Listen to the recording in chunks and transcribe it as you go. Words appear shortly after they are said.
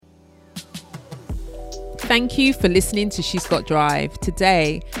Thank you for listening to She's Got Drive.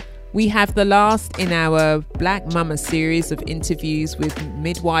 Today, we have the last in our Black Mama series of interviews with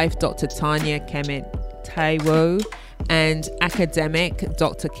midwife Dr. Tanya Kemet-Taiwo and academic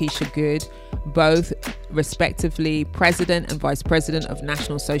Dr. Keisha Good, both respectively President and Vice President of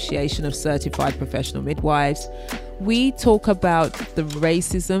National Association of Certified Professional Midwives. We talk about the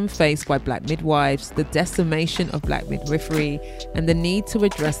racism faced by Black midwives, the decimation of Black midwifery, and the need to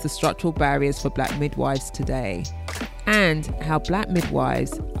address the structural barriers for Black midwives today, and how Black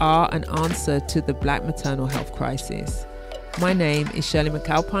midwives are an answer to the Black maternal health crisis. My name is Shirley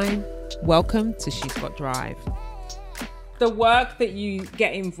McAlpine. Welcome to She's Got Drive. The work that you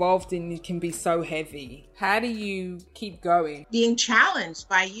get involved in can be so heavy. How do you keep going? Being challenged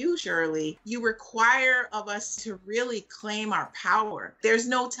by you, Shirley, you require of us to really claim our power. There's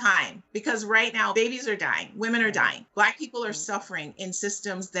no time because right now babies are dying, women are dying, Black people are suffering in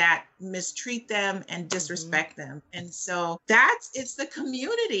systems that mistreat them and disrespect them. And so it's the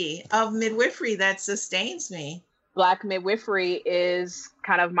community of midwifery that sustains me. Black midwifery is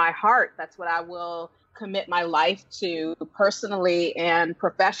kind of my heart. That's what I will commit my life to personally and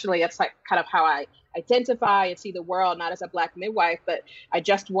professionally. It's like kind of how I identify and see the world, not as a Black midwife, but I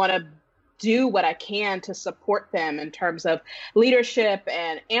just want to do what I can to support them in terms of leadership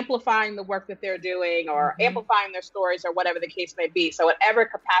and amplifying the work that they're doing or amplifying their stories or whatever the case may be. So whatever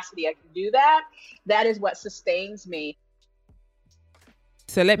capacity I can do that is what sustains me.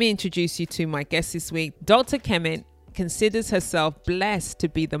 So let me introduce you to my guest this week. Dr. Kemet considers herself blessed to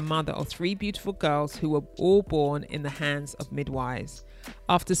be the mother of 3 beautiful girls who were all born in the hands of midwives.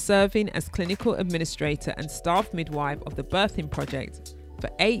 After serving as clinical administrator and staff midwife of the Birthing Project for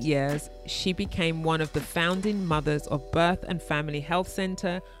 8 years, she became one of the founding mothers of Birth and Family Health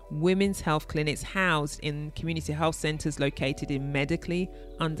Center, women's health clinics housed in community health centers located in medically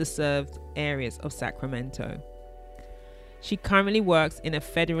underserved areas of Sacramento. She currently works in a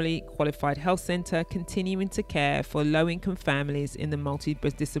federally qualified health center, continuing to care for low-income families in the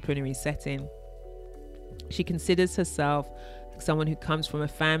multidisciplinary setting. She considers herself someone who comes from a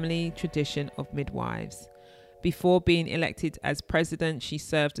family tradition of midwives. Before being elected as president, she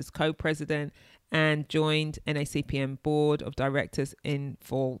served as co-president and joined NACPM Board of Directors in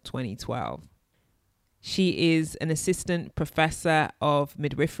fall 2012. She is an assistant professor of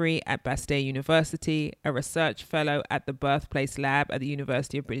midwifery at Bastyr University, a research fellow at the Birthplace Lab at the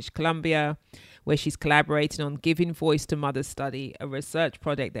University of British Columbia, where she's collaborating on Giving Voice to Mother Study, a research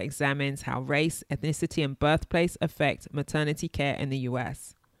project that examines how race, ethnicity, and birthplace affect maternity care in the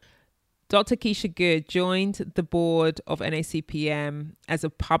US. Dr. Keisha Good joined the board of NACPM as a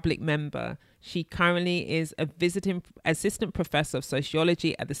public member. She currently is a visiting assistant professor of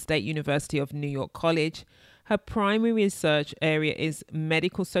sociology at the State University of New York College. Her primary research area is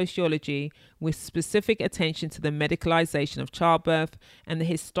medical sociology, with specific attention to the medicalization of childbirth and the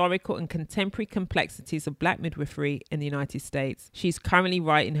historical and contemporary complexities of Black midwifery in the United States. She's currently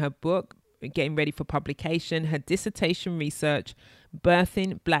writing her book, getting ready for publication, her dissertation research,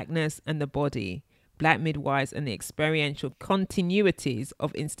 Birthing, Blackness and the Body, Black Midwives and the Experiential Continuities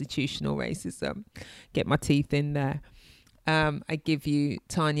of Institutional Racism. Get my teeth in there. I give you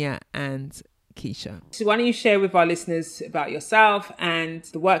Tanya and Keisha. So why don't you share with our listeners about yourself and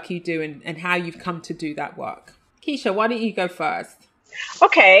the work you do and how you've come to do that work. Keisha, why don't you go first?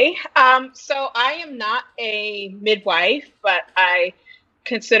 Okay. So I am not a midwife, but I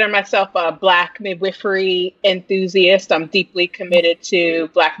consider myself a Black midwifery enthusiast. I'm deeply committed to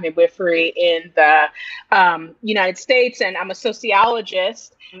Black midwifery in the United States, and I'm a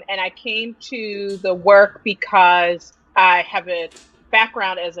sociologist. And I came to the work because I have a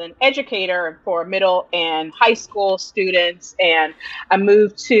background as an educator for middle and high school students, and I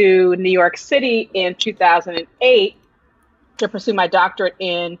moved to New York City in 2008 to pursue my doctorate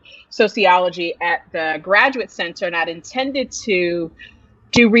in sociology at the Graduate Center, and I'd intended to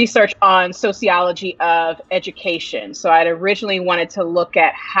do research on sociology of education. So I'd originally wanted to look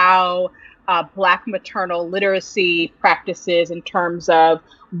at how Black maternal literacy practices in terms of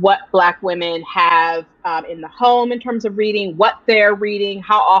what Black women have in the home in terms of reading, what they're reading,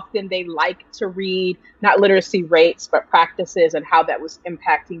 how often they like to read, not literacy rates, but practices, and how that was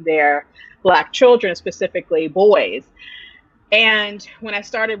impacting their Black children, specifically boys. And when I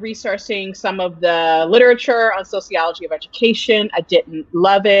started researching some of the literature on sociology of education, I didn't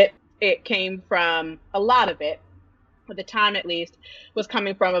love it. It came from, a lot of it, at the time at least, was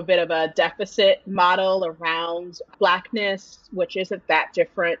coming from a bit of a deficit model around Blackness, which isn't that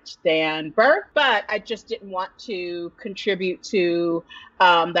different than birth. But I just didn't want to contribute to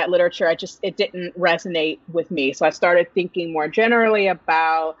that literature. It didn't resonate with me. So I started thinking more generally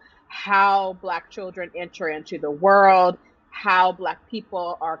about how Black children enter into the world, how Black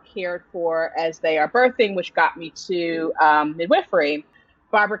people are cared for as they are birthing, which got me to midwifery.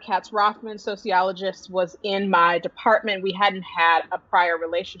 Barbara Katz Rothman, sociologist, was in my department. We hadn't had a prior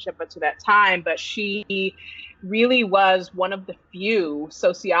relationship up to that time, but she really was one of the few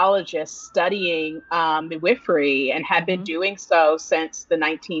sociologists studying midwifery and had been doing so since the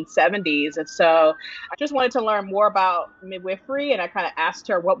 1970s. And so I just wanted to learn more about midwifery, and I kind of asked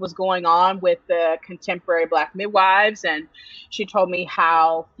her what was going on with the contemporary Black midwives. And she told me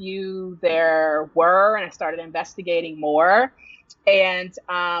how few there were, and I started investigating more. And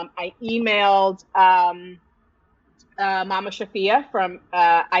I emailed Mama Shafia from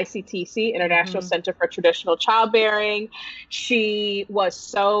ICTC, International Center for Traditional Childbearing. She was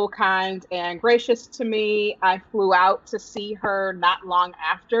so kind and gracious to me. I flew out to see her not long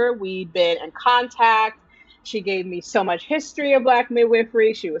after we'd been in contact. She gave me so much history of Black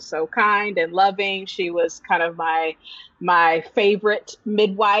midwifery. She was so kind and loving. She was kind of my favorite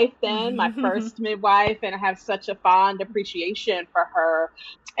midwife then, my first midwife, and I have such a fond appreciation for her.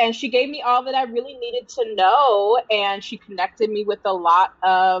 And she gave me all that I really needed to know, and she connected me with a lot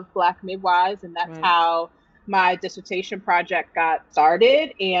of Black midwives, and that's how my dissertation project got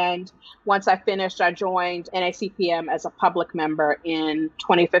started. And once I finished, I joined NACPM as a public member in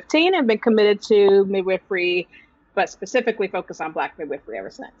 2015 and been committed to midwifery, but specifically focused on Black midwifery ever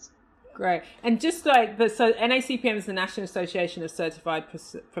since. Great. And just like so NACPM is the National Association of Certified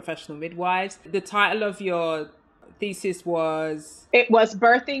Professional Midwives. The title of your thesis was? It was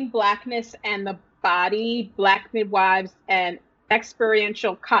Birthing Blackness and the Body, Black Midwives and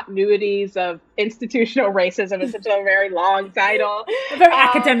Experiential Continuities of Institutional Racism. It's such a very long title. A very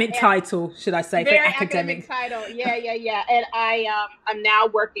academic title, should I say? Very academic title. Yeah. And I'm now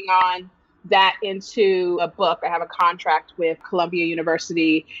working on that into a book. I have a contract with Columbia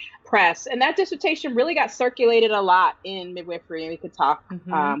University Press, and that dissertation really got circulated a lot in midwifery, and we can talk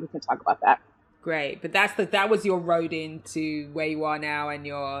about that. Great. But that was your road into where you are now and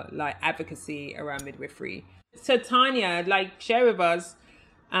your like advocacy around midwifery. So Tanya, like share with us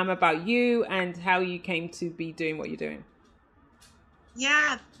about you and how you came to be doing what you're doing.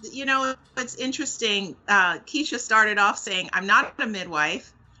 Yeah, it's interesting. Keisha started off saying, I'm not a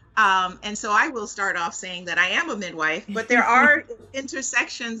midwife. And so I will start off saying that I am a midwife, but there are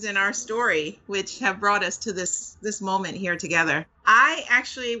intersections in our story which have brought us to this moment here together. I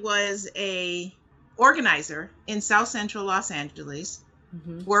actually was a organizer in South Central Los Angeles,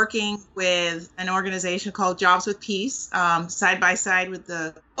 working with an organization called Jobs with Peace, side by side with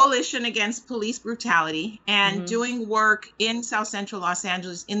the Coalition Against Police Brutality, and doing work in South Central Los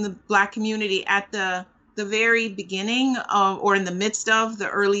Angeles in the Black community at the very beginning of, or in the midst of the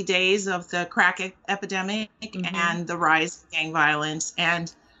early days of the crack epidemic and the rise of gang violence.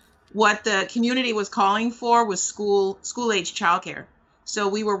 And what the community was calling for was school-age childcare. So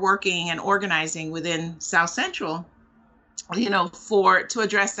we were working and organizing within South Central, to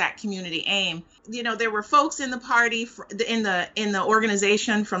address that community aim. There were folks in the party, in the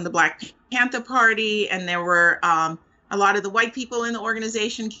organization from the Black Panther Party, and there were a lot of the white people in the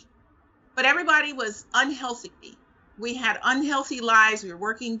organization. But everybody was unhealthy. We had unhealthy lives. We were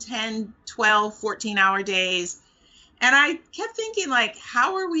working 10, 12, 14-hour days. And I kept thinking, like,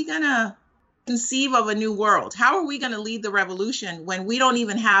 how are we going to conceive of a new world? How are we going to lead the revolution when we don't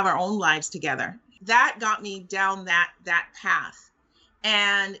even have our own lives together? That got me down that path.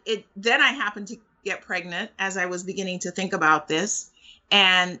 And then I happened to get pregnant as I was beginning to think about this,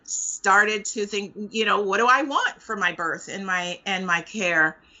 and started to think, what do I want for my birth and my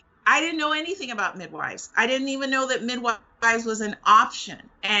care? I didn't know anything about midwives. I didn't even know that midwives was an option.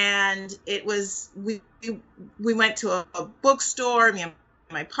 And it was, we went to a bookstore, me and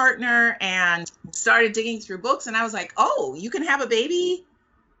my partner, and started digging through books. And I was like, oh, you can have a baby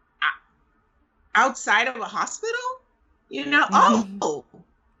outside of a hospital? Oh,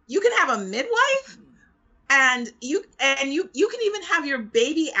 you can have a midwife, and you can even have your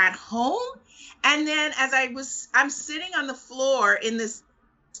baby at home. And then as I'm sitting on the floor in this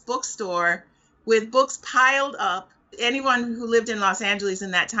bookstore with books piled up. Anyone who lived in Los Angeles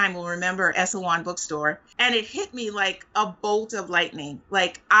in that time will remember Esalen Bookstore. And it hit me like a bolt of lightning.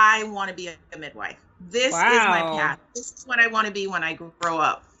 Like, I want to be a midwife. This is my path. This is what I want to be when I grow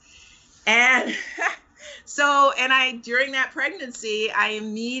up. And during that pregnancy, I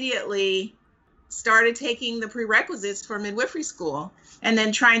immediately started taking the prerequisites for midwifery school, and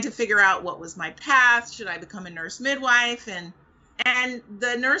then trying to figure out what was my path. Should I become a nurse midwife? And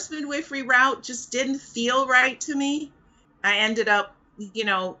the nurse midwifery route just didn't feel right to me. I ended up,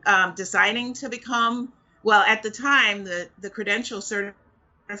 deciding to become, well, at the time, the credential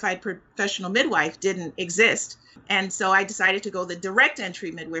certified certified professional midwife didn't exist. And so I decided to go the direct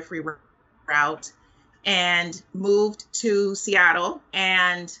entry midwifery route and moved to Seattle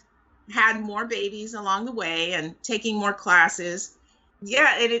and had more babies along the way and taking more classes.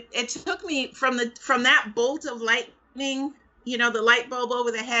 Yeah, it took me from that bolt of lightning, the light bulb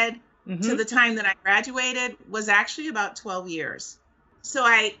over the head, to the time that I graduated was actually about 12 years. So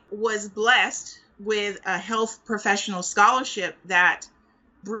I was blessed with a health professional scholarship that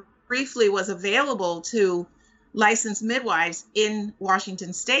briefly was available to licensed midwives in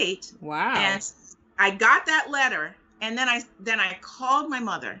Washington State. Wow. And I got that letter, and then I called my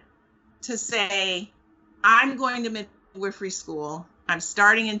mother to say, I'm going to midwifery school. I'm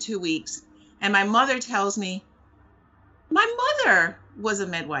starting in 2 weeks. And my mother tells me, my mother was a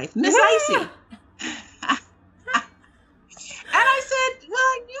midwife, Miss Icy. And I said, well,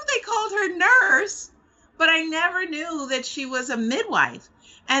 I knew they called her nurse, but I never knew that she was a midwife.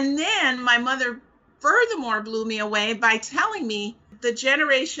 And then my mother furthermore blew me away by telling me the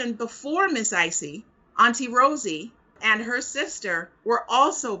generation before Miss Icy, Auntie Rosie, and her sister were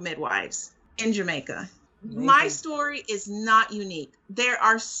also midwives in Jamaica. Amazing. My story is not unique. There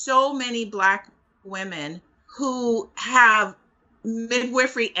are so many Black women who have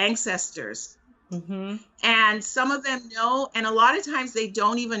midwifery ancestors. And some of them know, and a lot of times they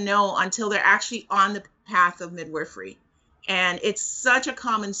don't even know until they're actually on the path of midwifery. And it's such a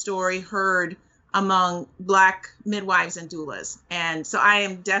common story heard among Black midwives and doulas. And so I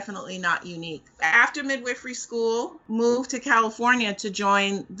am definitely not unique. After midwifery school, moved to California to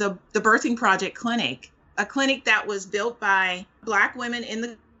join the Birthing Project Clinic, a clinic that was built by Black women in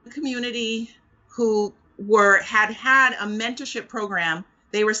the community who had a mentorship program.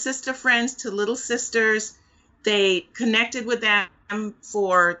 They were sister friends to little sisters. They connected with them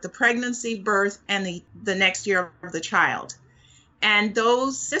for the pregnancy, birth, and the next year of the child. And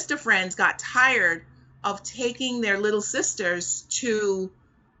those sister friends got tired of taking their little sisters to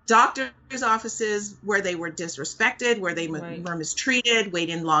doctors' offices where they were disrespected, where they were mistreated,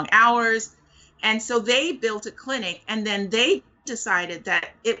 waiting long hours. And so they built a clinic, and then they decided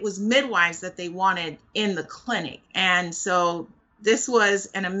that it was midwives that they wanted in the clinic. And so this was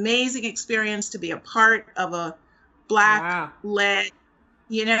an amazing experience to be a part of a Black-led,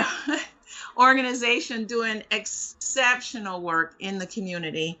 organization doing exceptional work in the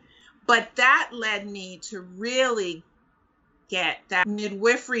community. But that led me to really get that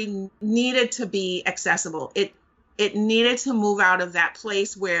midwifery needed to be accessible. It needed to move out of that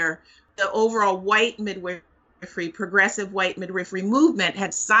place where the overall white midwifery, progressive white midwifery movement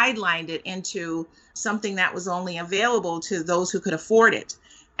had sidelined it into something that was only available to those who could afford it.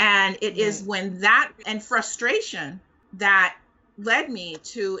 And it is when that and frustration that led me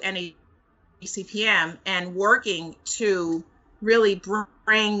to NACPM and working to really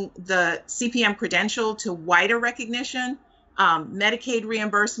bring the CPM credential to wider recognition, Medicaid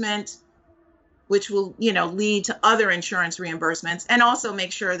reimbursement, which will, lead to other insurance reimbursements, and also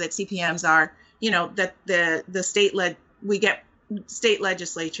make sure that CPMs are, that the we get state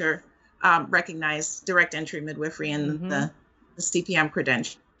legislature recognize direct entry midwifery and the CPM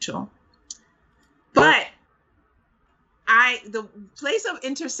credential. But the place of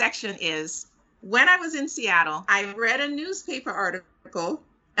intersection is when I was in Seattle, I read a newspaper article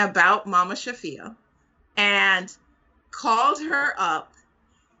about Mama Shafia and called her up,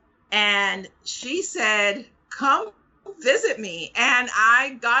 and she said, come visit me. And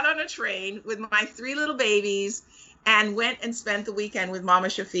I got on a train with my 3 little babies and went and spent the weekend with Mama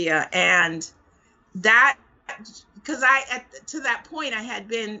Shafia. And that, because to that point, I had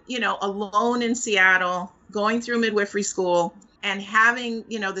been, alone in Seattle, going through midwifery school, and having,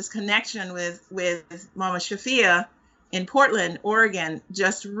 this connection with Mama Shafia in Portland, Oregon,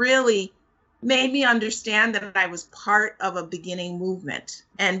 just really made me understand that I was part of a beginning movement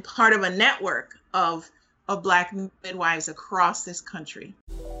and part of a network of Black midwives across this country.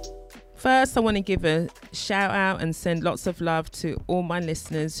 First, I want to give a shout out and send lots of love to all my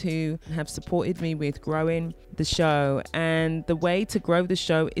listeners who have supported me with growing the show. And the way to grow the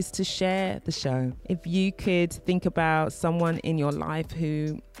show is to share the show. If you could think about someone in your life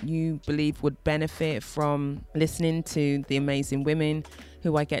who you believe would benefit from listening to the amazing women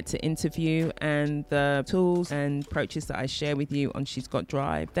who I get to interview and the tools and approaches that I share with you on She's Got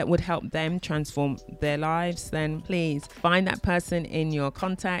Drive that would help them transform their lives, then please find that person in your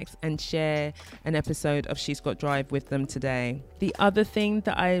contacts and share an episode of She's Got Drive with them today. The other thing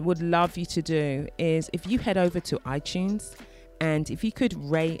that I would love you to do is if you head over to iTunes and if you could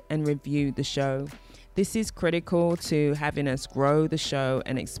rate and review the show. This is critical to having us grow the show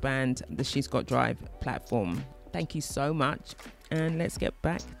and expand the She's Got Drive platform. Thank you so much. and let's get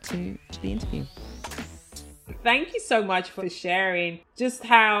back to the interview. Thank you so much for sharing just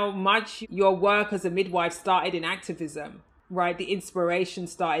how much your work as a midwife started in activism, right? The inspiration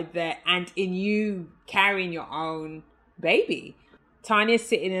started there, and in you carrying your own baby. Tanya's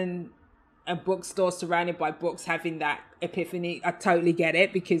sitting in a bookstore surrounded by books, having that epiphany. I totally get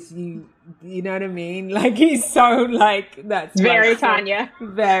it, because you know what I mean? Like, he's so like, that's very like, Tanya.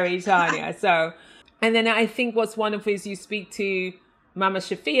 Very Tanya. So, and then I think what's wonderful is you speak to Mama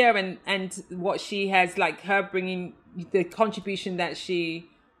Shafia and what she has, like her bringing the contribution that she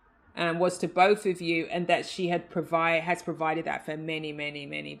was to both of you, and that she has provided that for many, many,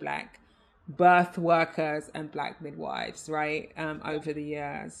 many Black birth workers and Black midwives, right, over the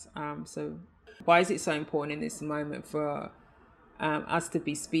years. So why is it so important in this moment for us to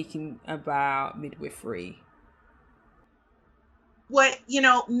be speaking about midwifery? What,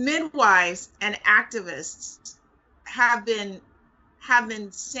 midwives and activists have been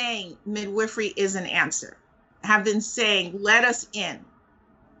saying midwifery is an answer, have been saying, let us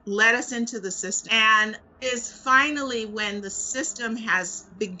into the system. And is finally when the system has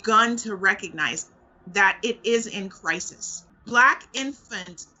begun to recognize that it is in crisis. Black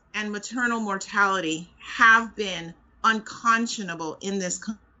infant and maternal mortality have been unconscionable in this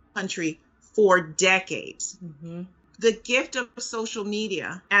country for decades. Mm-hmm. The gift of social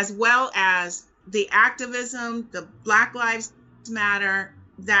media, as well as the activism, the Black Lives Matter,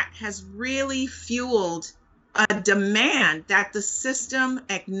 that has really fueled a demand that the system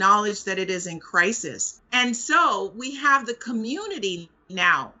acknowledge that it is in crisis. And so we have the community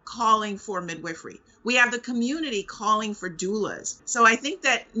now calling for midwifery. We have the community calling for doulas. So I think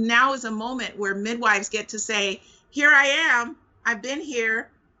that now is a moment where midwives get to say, here I am, I've been here,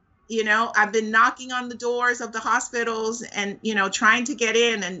 I've been knocking on the doors of the hospitals and, trying to get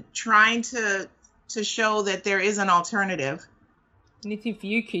in and trying to show that there is an alternative. Anything for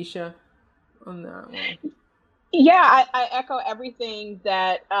you, Keisha, on that one? Yeah, I echo everything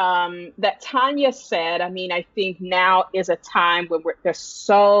that that Tanya said. I mean, I think now is a time when there's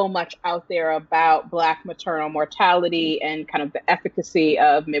so much out there about Black maternal mortality and kind of the efficacy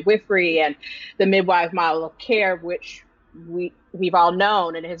of midwifery and the midwife model of care, which we've all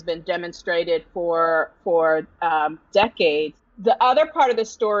known and has been demonstrated for decades. The other part of the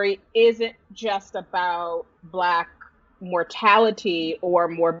story isn't just about Black mortality or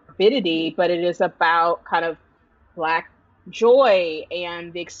morbidity, but it is about kind of Black joy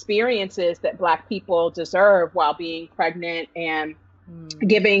and the experiences that Black people deserve while being pregnant and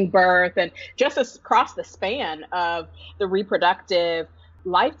giving birth, and just across the span of the reproductive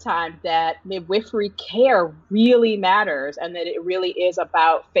lifetime, that midwifery care really matters and that it really is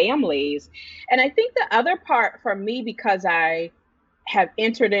about families. And I think the other part for me, because I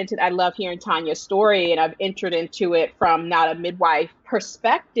love hearing Tanya's story, and I've entered into it from not a midwife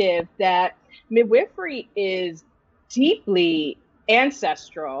perspective, that midwifery is deeply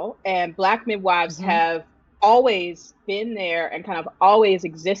ancestral, and Black midwives have always been there and kind of always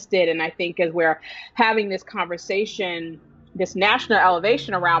existed. And I think as we're having this conversation, this national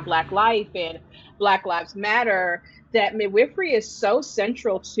elevation around Black life and Black Lives Matter, that midwifery is so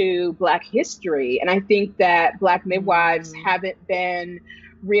central to Black history. And I think that Black midwives haven't been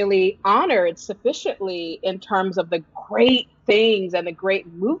really honored sufficiently in terms of the great things and the great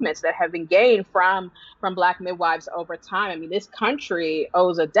movements that have been gained from Black midwives over time. I mean, this country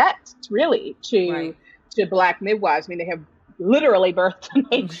owes a debt really to Black midwives. I mean, they have literally birthed the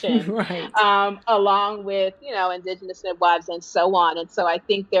nation, along with, Indigenous midwives and so on. And so I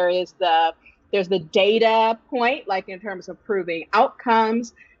think there's the data point, like in terms of proving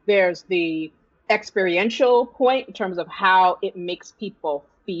outcomes. There's the experiential point in terms of how it makes people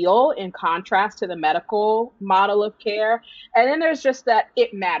feel in contrast to the medical model of care. And then there's just that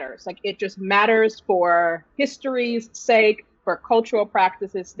it matters. Like, it just matters for history's sake, for cultural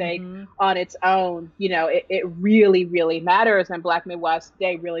practices' sake, on its own. It really, really matters. And Black midwives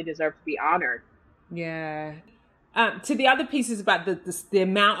today really deserve to be honored. Yeah. To the other pieces about the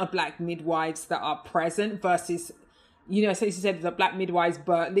amount of Black midwives that are present versus, so you said the Black midwives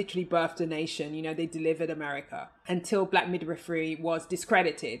literally birthed a nation. They delivered America, until Black midwifery was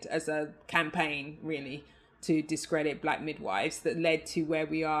discredited as a campaign, really, to discredit Black midwives, that led to where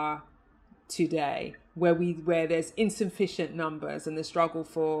we are today, where there's insufficient numbers, and the struggle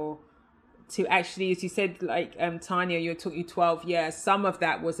to actually, as you said, like Tanya, it took you 12 years. Some of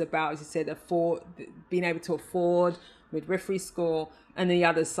that was about, as you said, being able to afford midwifery school, and the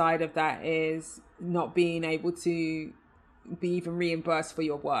other side of that is not being able to be even reimbursed for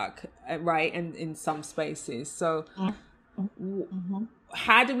your work, right? And in some spaces. So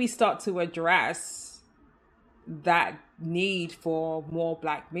how do we start to address that need for more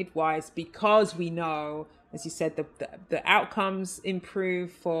Black midwives, because we know, as you said, the outcomes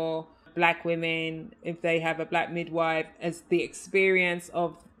improve for Black women if they have a Black midwife, as the experience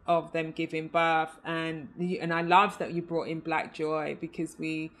of them giving birth. And I love that you brought in Black joy, because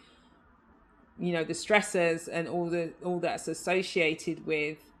we, the stresses and all that's associated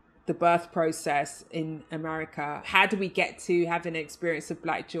with the birth process in America. How do we get to having an experience of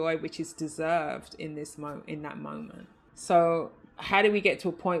Black joy, which is deserved in that moment? So how do we get to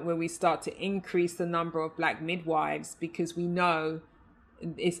a point where we start to increase the number of Black midwives, because we know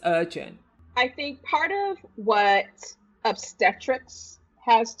it's urgent? I think part of what obstetrics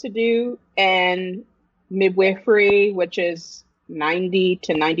has to do, and midwifery, which is 90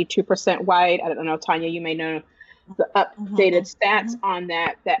 to 92% white. I don't know, Tanya, you may know the updated stats on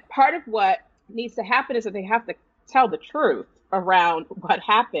that part of what needs to happen is that they have to tell the truth around what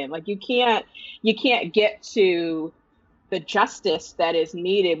happened. Like you can't get to the justice that is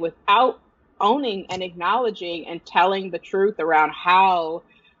needed without owning and acknowledging and telling the truth around how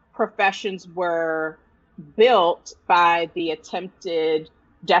professions were built by the attempted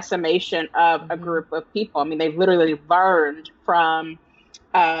decimation of a group of people. I mean, they've literally learned from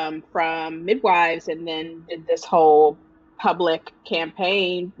midwives, and then did this whole public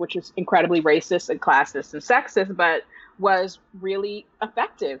campaign, which is incredibly racist and classist and sexist, but was really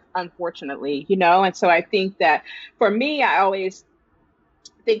effective, unfortunately, And so I think that for me, I always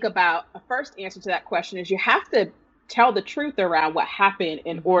think about a first answer to that question is you have to tell the truth around what happened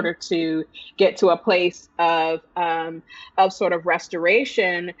in order to get to a place of sort of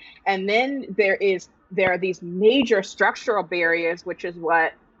restoration. And then there are these major structural barriers, which is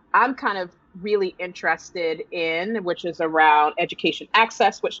what I'm kind of really interested in, which is around education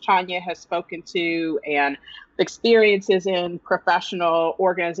access, which Tanya has spoken to, and experiences in professional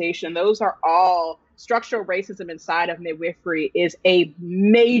organization. Those are all structural racism inside of midwifery is a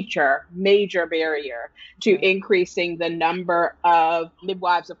major, major barrier to increasing the number of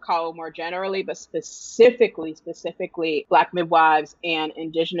midwives of color more generally, but specifically Black midwives and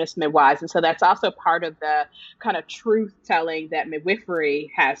Indigenous midwives. And so that's also part of the kind of truth telling that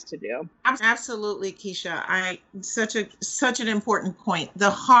midwifery has to do. Absolutely, Keisha. Such an important point.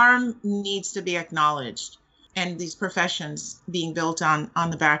 The harm needs to be acknowledged, and these professions being built on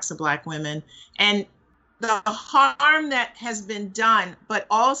the backs of Black women, and the harm that has been done, but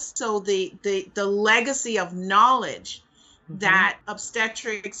also the legacy of knowledge that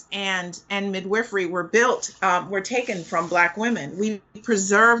obstetrics and midwifery were taken from Black women. We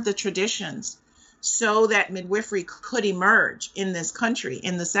preserved the traditions so that midwifery could emerge in this country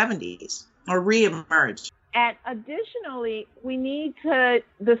in the 70s, or reemerge. And additionally,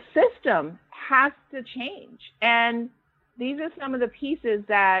 the system has to change. And these are some of the pieces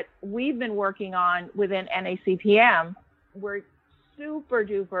that we've been working on within NACPM. We're super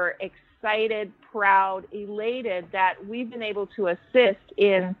duper excited, proud, elated that we've been able to assist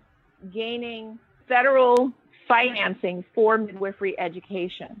in gaining federal financing for midwifery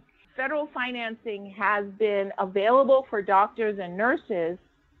education. Federal financing has been available for doctors and nurses,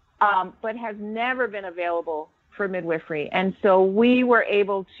 but has never been available for midwifery. And so we were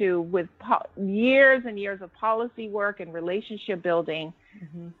able to, with years and years of policy work and relationship building,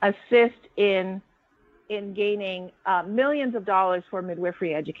 assist in gaining millions of dollars for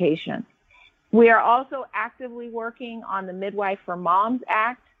midwifery education. We are also actively working on the Midwife for Moms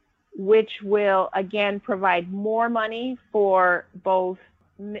Act, which will, again, provide more money for both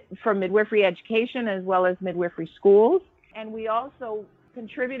for midwifery education as well as midwifery schools. And we also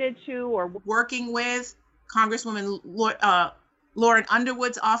contributed to, or working with, Congresswoman Lauren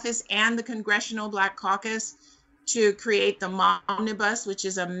Underwood's office and the Congressional Black Caucus to create the Momnibus, which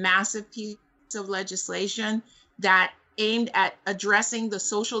is a massive piece of legislation that aimed at addressing the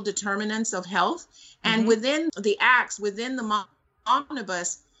social determinants of health. And within the acts, within the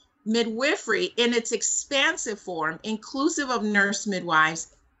Momnibus, midwifery in its expansive form, inclusive of nurse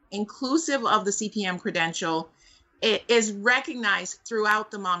midwives, inclusive of the CPM credential, it is recognized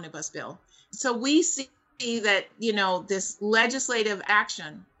throughout the Momnibus bill. So we see that, this legislative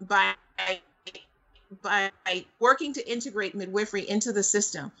action by working to integrate midwifery into the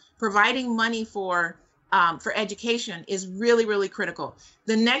system, providing money for education is really, really critical.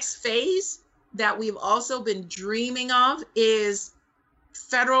 The next phase that we've also been dreaming of is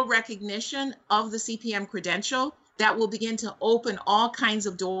federal recognition of the CPM credential that will begin to open all kinds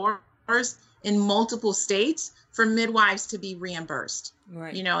of doors in multiple states for midwives to be reimbursed.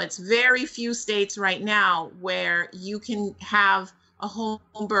 Right. It's very few states right now where you can have a home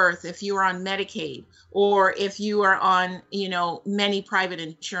birth if you are on Medicaid or if you are on, many private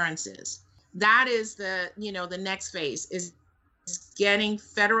insurances. That is the next phase is getting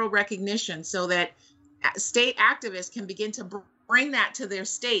federal recognition so that state activists can begin to bring that to their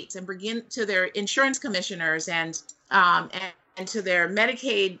states and begin to their insurance commissioners and to their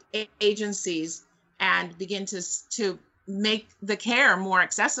Medicaid agencies, and begin to make the care more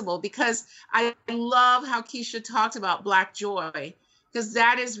accessible. Because I love how Keisha talked about Black joy, because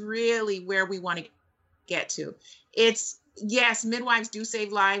that is really where we want to get to. It's, yes, midwives do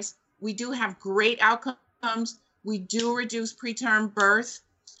save lives. We do have great outcomes. We do reduce preterm birth.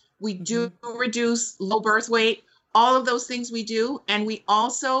 We do reduce low birth weight. All of those things we do. And we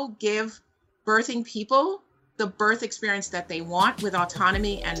also give birthing people the birth experience that they want with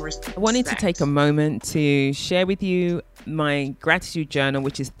autonomy and respect. I wanted to take a moment to share with you my gratitude journal,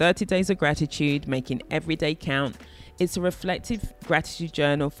 which is 30 Days of Gratitude, Making Every Day Count. It's a reflective gratitude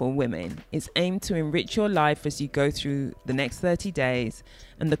journal for women. It's aimed to enrich your life as you go through the next 30 days,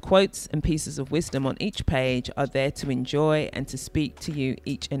 and the quotes and pieces of wisdom on each page are there to enjoy and to speak to you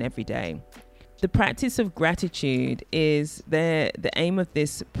each and every day. The practice of gratitude is the aim of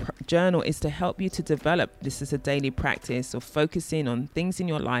this journal is to help you to develop this as a daily practice of focusing on things in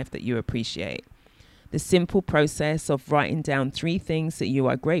your life that you appreciate. The simple process of writing down 3 things that you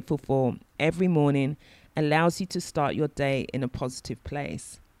are grateful for every morning allows you to start your day in a positive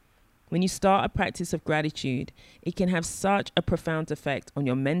place. When you start a practice of gratitude, it can have such a profound effect on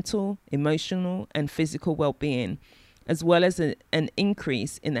your mental, emotional, and physical well-being, as well as an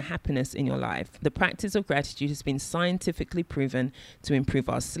increase in the happiness in your life. The practice of gratitude has been scientifically proven to improve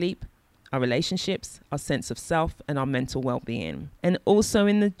our sleep, our relationships, our sense of self, and our mental well-being. And also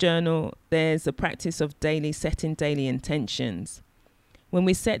in the journal, there's a practice of setting daily intentions. When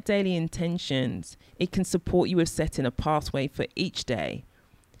we set daily intentions, it can support you with setting a pathway for each day.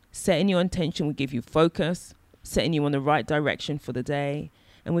 Setting your intention will give you focus, setting you on the right direction for the day.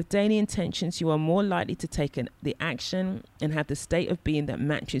 And with daily intentions, you are more likely to take the action and have the state of being that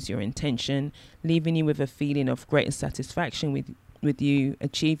matches your intention, leaving you with a feeling of greater satisfaction with you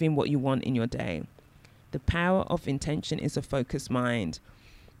achieving what you want in your day. The power of intention is a focused mind.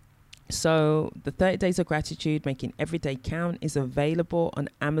 So the 30 Days of Gratitude, Making Every Day Count, is available on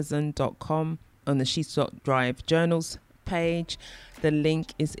Amazon.com on the Sheets Drive Journals page. The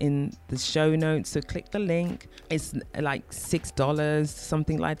link is in the show notes, so click the link. It's like $6,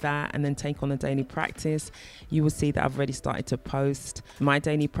 something like that, and then take on a daily practice. You will see that I've already started to post my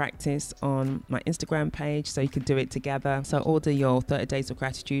daily practice on my Instagram page, so you can do it together. So order your 30 Days of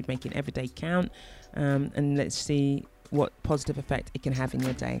Gratitude, Making Every Day Count, and let's see what positive effect it can have in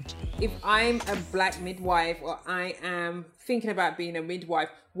your day. If I'm a Black midwife, or I am thinking about being a midwife,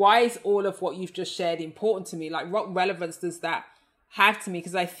 why is all of what you've just shared important to me? Like, what relevance does that have to me?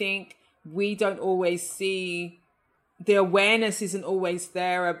 Because I think we don't always see, the awareness isn't always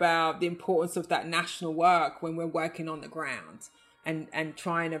there about the importance of that national work when we're working on the ground and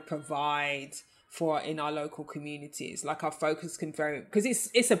trying to provide for in our local communities. Like, our focus can vary because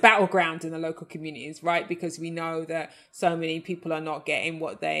it's a battleground in the local communities, right? Because we know that so many people are not getting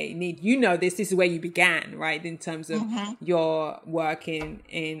what they need. You know this is where you began, right? In terms of your work in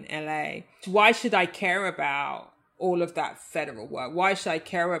LA. Why should I care about all of that federal work? Why should I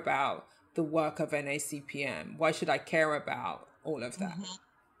care about the work of NACPM? Why should I care about all of that?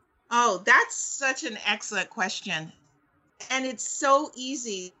 Oh, that's such an excellent question. And it's so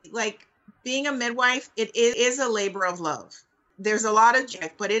easy. Like, being a midwife, it is a labor of love. There's a lot of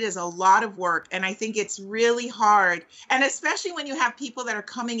joy, but it is a lot of work. And I think it's really hard. And especially when you have people that are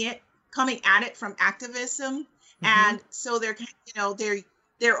coming at it from activism. And so they're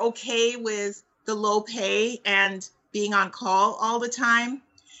okay with the low pay and being on call all the time.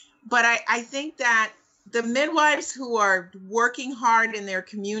 But I think that the midwives who are working hard in their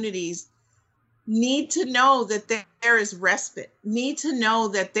communities need to know that there is respite, need to know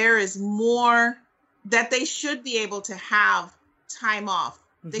that there is more, that they should be able to have time off.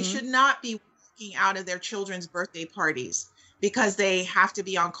 They should not be working out of their children's birthday parties because they have to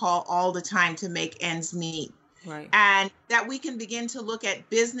be on call all the time to make ends meet. Right. And that we can begin to look at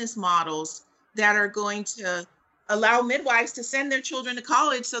business models that are going to allow midwives to send their children to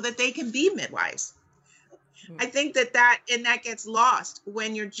college so that they can be midwives. I think that gets lost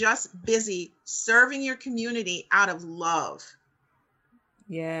when you're just busy serving your community out of love.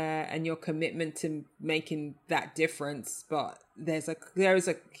 Yeah, and your commitment to making that difference. But there is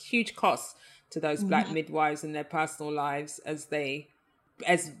a huge cost to those Black midwives and their personal lives as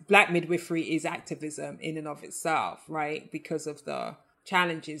Black midwifery is activism in and of itself, right? Because of the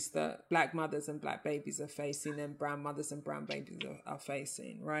challenges that Black mothers and Black babies are facing and brown mothers and brown babies are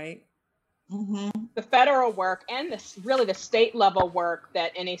facing, right? the federal work and the state level work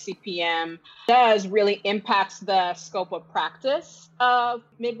that NACPM does really impacts the scope of practice of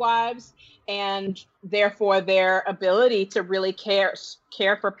midwives and therefore their ability to really care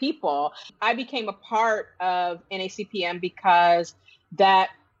for people. I became a part of NACPM because that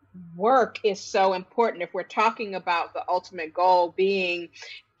work is so important. If we're talking about the ultimate goal being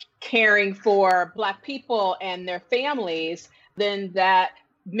caring for Black people and their families, then that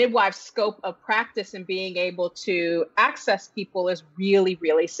midwife scope of practice and being able to access people is really,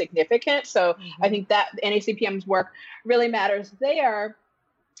 really significant. So I think that NACPM's work really matters there.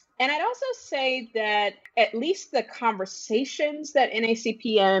 And I'd also say that at least the conversations that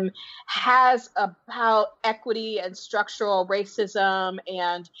NACPM has about equity and structural racism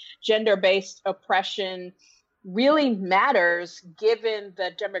and gender-based oppression really matters given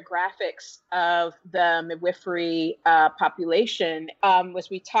the demographics of the midwifery population. As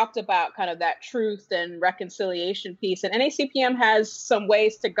we talked about kind of that truth and reconciliation piece, and NACPM has some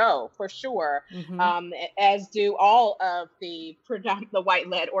ways to go for sure, as do all of the predominantly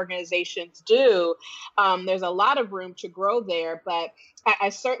white-led organizations do. There's a lot of room to grow there, but I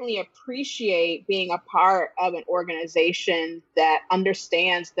certainly appreciate being a part of an organization that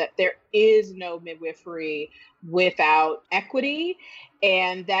understands that there is no midwifery without equity.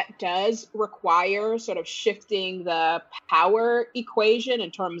 And that does require sort of shifting the power equation in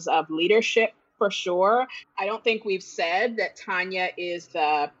terms of leadership for sure. I don't think we've said that Tanya is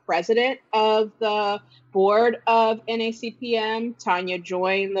the president of the board of NACPM. Tanya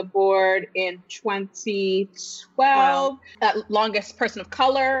joined the board in 2012. Longest person of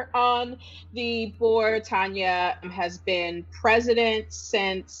color on the board. Tanya has been president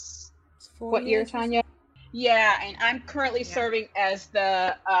since what year, Tanya? Yeah, and I'm currently serving as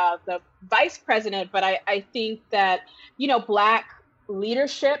the vice president, but I think that, Black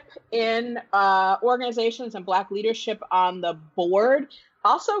leadership in organizations and Black leadership on the board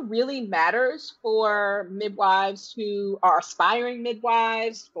also really matters for midwives who are aspiring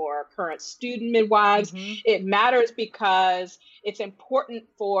midwives, for current student midwives. It matters because it's important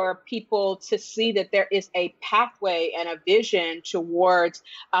for people to see that there is a pathway and a vision towards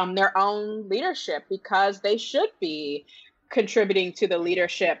their own leadership, because they should be contributing to the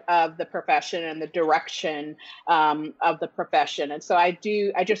leadership of the profession and the direction of the profession. And so I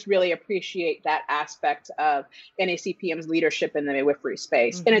just really appreciate that aspect of NACPM's leadership in the midwifery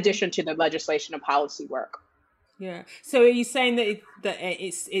space, in addition to the legislation and policy work. Yeah. So are you saying that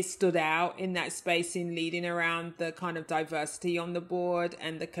it stood out in that space in leading around the kind of diversity on the board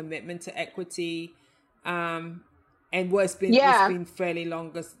and the commitment to equity, and it's been fairly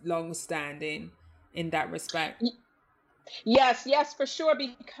long standing in that respect? Yes, for sure.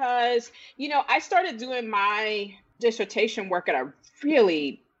 Because, I started doing my dissertation work at a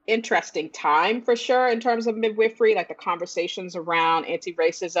really interesting time for sure in terms of midwifery, like the conversations around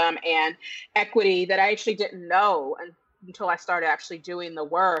anti-racism and equity that I actually didn't know until I started actually doing the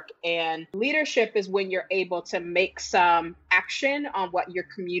work. And leadership is when you're able to make some action on what your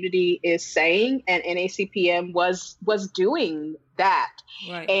community is saying. And NACPM was doing that,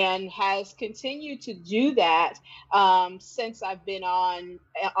 right, and has continued to do that since I've been on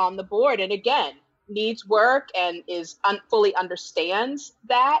the board. And again, needs work and is fully understands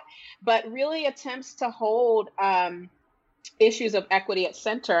that, but really attempts to hold issues of equity at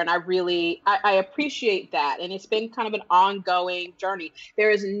center. And I appreciate that. And it's been kind of an ongoing journey.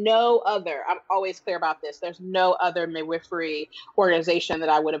 There is no other, I'm always clear about this, there's no other midwifery organization that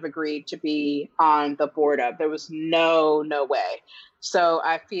I would have agreed to be on the board of. There was no way. So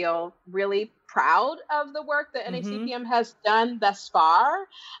I feel really proud of the work that NACPM has done thus far,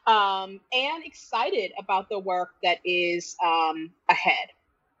 and excited about the work that is ahead.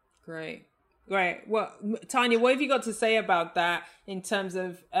 Great. Well, Tanya, what have you got to say about that in terms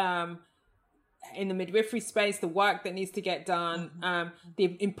of in the midwifery space, the work that needs to get done,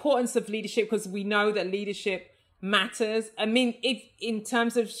 the importance of leadership, because we know that leadership matters. I mean, if in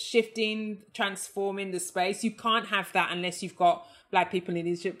terms of shifting, transforming the space, you can't have that unless you've got Black people in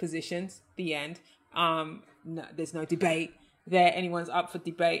leadership positions. The end. No, there's no debate there. Anyone's up for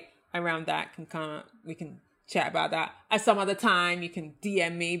debate around that we can chat about that at some other time. You can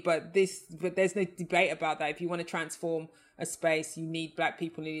DM me, but there's no debate about that. If you want to transform a space, you need Black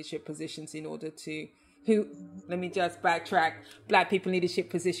people in leadership positions in order to let me just backtrack. Black people in leadership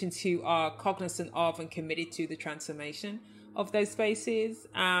positions who are cognizant of and committed to the transformation of those spaces.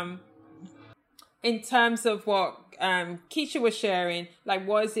 In terms of what Keisha was sharing, like,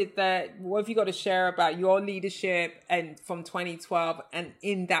 what have you got to share about your leadership and from 2012 and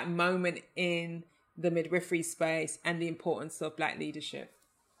in that moment in the midwifery space and the importance of Black leadership?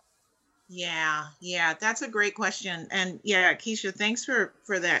 Yeah, that's a great question. And yeah, Keisha, thanks for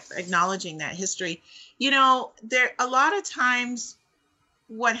that, acknowledging that history. There a lot of times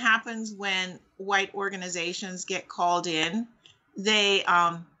what happens when white organizations get called in, they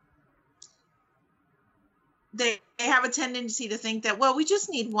they have a tendency to think that, well, we just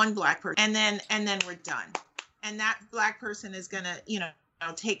need one black person, and then we're done, and that black person is gonna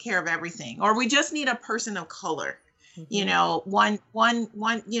take care of everything, or we just need a person of color. One,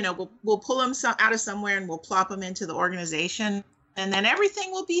 we'll pull them out of somewhere and we'll plop them into the organization, and then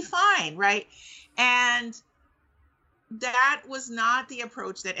everything will be fine, right? And that was not the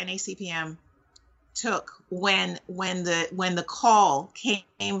approach that NACPM took when the call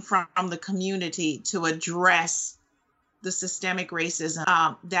came from the community to address the systemic racism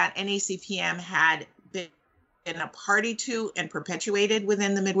that NACPM had been a party to and perpetuated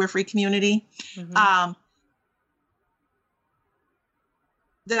within the midwifery community.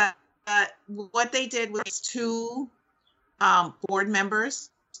 What they did was two black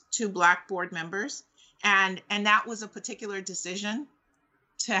board members, and that was a particular decision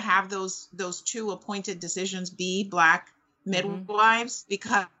to have those two appointed decisions be black midwives,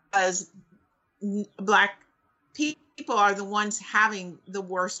 because black people are the ones having the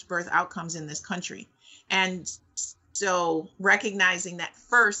worst birth outcomes in this country. And so recognizing that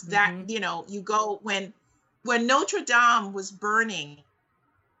first, that you go when Notre Dame was burning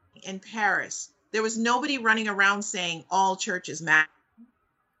in Paris, there was nobody running around saying all churches matter.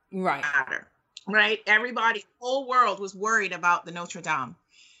 Right? Everybody, whole world was worried about the Notre Dame.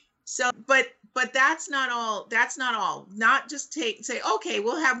 So, but that's not all. Not just say, okay,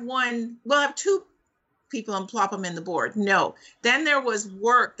 we'll have two people and plop them in the board. No, then there was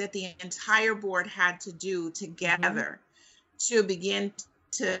work that the entire board had to do together to begin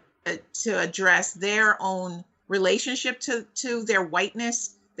to address their own relationship to their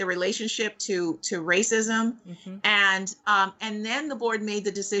whiteness, their relationship to racism, and then the board made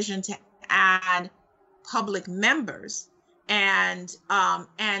the decision to add public members, and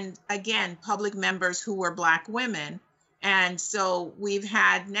again, public members who were black women. And so we've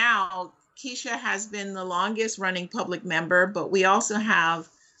had now, Keisha has been the longest running public member, but we also have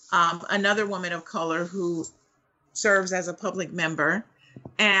another woman of color who serves as a public member,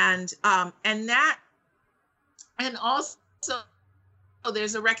 and also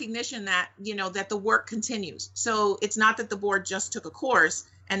there's a recognition that that the work continues. So it's not that the board just took a course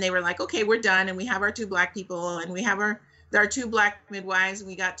and they were like, okay, we're done, and we have our two black people, and we have our two black midwives, and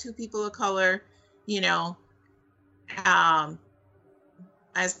we got two people of color,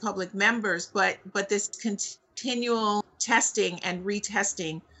 as public members, but this continual testing and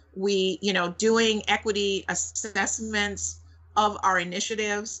retesting, we doing equity assessments of our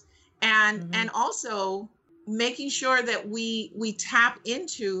initiatives, and also making sure that we tap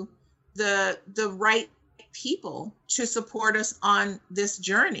into the right people to support us on this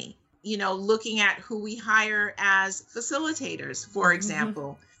journey. Looking at who we hire as facilitators, for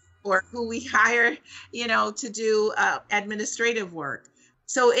example, or who we hire, to do administrative work.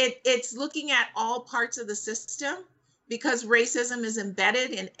 So it's looking at all parts of the system, because racism is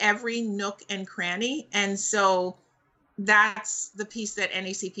embedded in every nook and cranny. And so that's the piece that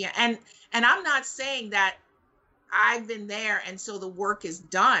NACPM, and I'm not saying that I've been there and so the work is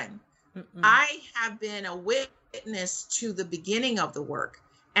done. I have been a witness to the beginning of the work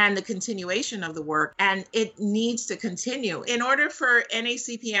and the continuation of the work, and it needs to continue. In order for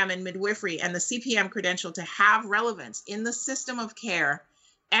NACPM and midwifery and the CPM credential to have relevance in the system of care,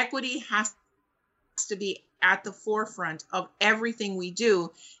 equity has to be at the forefront of everything we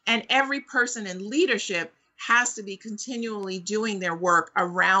do, and every person in leadership has to be continually doing their work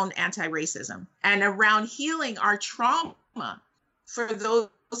around anti-racism and around healing our trauma for those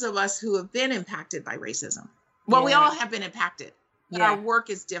of us who have been impacted by racism. Well, we all have been impacted, but our work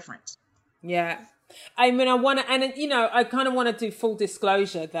is different. Yeah. I mean, I kind of want to do full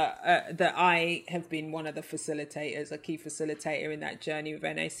disclosure that I have been one of the facilitators, a key facilitator in that journey with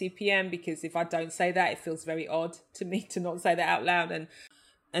NACPM, because if I don't say that, it feels very odd to me to not say that out loud,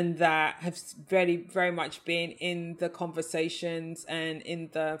 and that have very, very much been in the conversations and in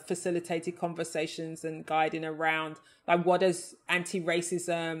the facilitated conversations and guiding around, like, what does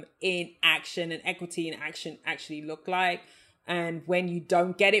anti-racism in action and equity in action actually look like? And when you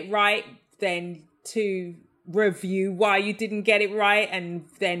don't get it right, then to review why you didn't get it right, and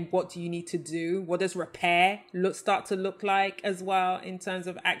then what do you need to do? What does repair start to look like as well in terms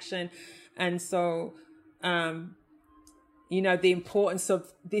of action? And so, the importance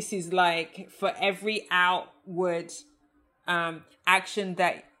of this is like, for every outward action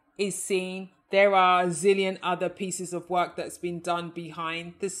that is seen there are a zillion other pieces of work that's been done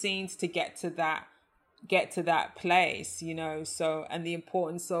behind the scenes to get to that place, you know. So, and the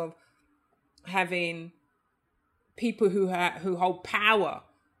importance of having people who hold power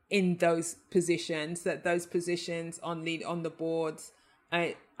in those positions, that those positions on the boards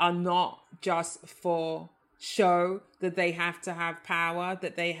are not just for show, that they have to have power,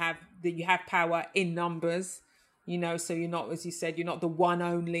 that you have power in numbers, you know. So you're not, as you said, you're not the one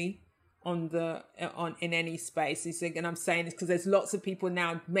only in any space. And I'm saying this because there's lots of people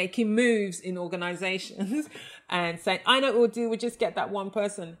now making moves in organizations and saying, I know what we'll do, we'll just get that one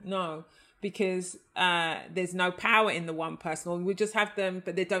person. No, because there's no power in the one person, or we just have them,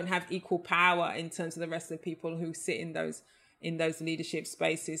 but they don't have equal power in terms of the rest of the people who sit in those leadership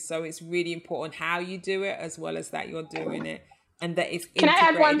spaces. So it's really important how you do it, as well as that you're doing it and that it's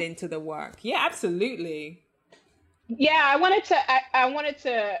integrated into the work. Yeah, absolutely. Yeah, I wanted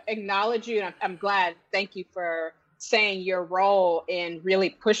to acknowledge you, and I'm glad. Thank you for saying your role in really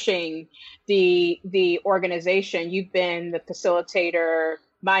pushing the organization. You've been the facilitator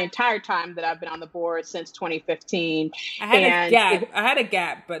my entire time that I've been on the board, since 2015. I had a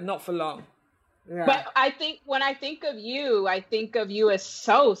gap, but not for long. Yeah. But I think when I think of you as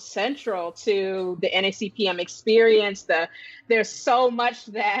so central to the NACPM experience. There's so much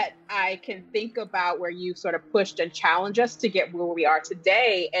that I can think about where you sort of pushed and challenged us to get where we are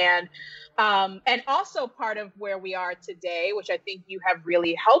today. And also part of where we are today, which I think you have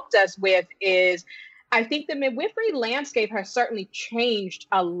really helped us with, is I think the midwifery landscape has certainly changed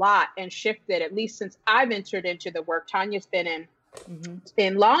a lot and shifted, at least since I've entered into the work Tanya's been in. Mm-hmm. It's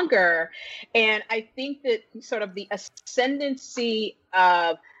been longer. And I think that sort of the ascendancy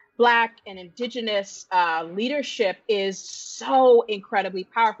of Black and Indigenous leadership is so incredibly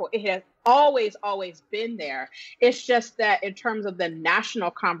powerful. It has always been there. It's just that in terms of the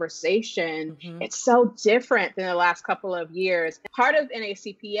national conversation, mm-hmm. it's so different than the last couple of years. Part of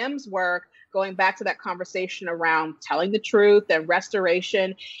NACPM's work, going back to that conversation around telling the truth and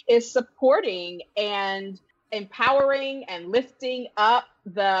restoration, is supporting and empowering and lifting up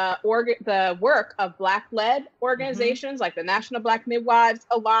the work of Black-led organizations, mm-hmm. like the National Black Midwives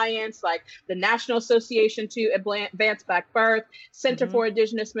Alliance, like the National Association to Advance Black Birth, Center mm-hmm. for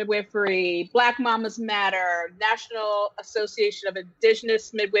Indigenous Midwifery, Black Mamas Matter, National Association of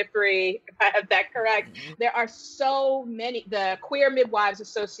Indigenous Midwifery, if I have that correct. Mm-hmm. There are so many, the Queer Midwives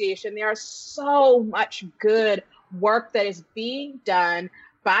Association, there are so much good work that is being done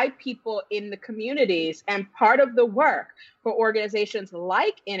by people in the communities. And part of the work for organizations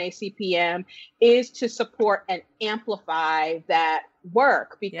like NACPM is to support and amplify that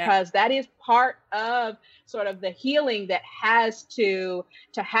work, because that is part of sort of the healing that has to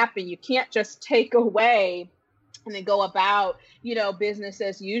happen. You can't just take away and then go about, business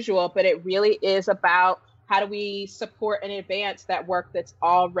as usual, but it really is about how do we support and advance that work that's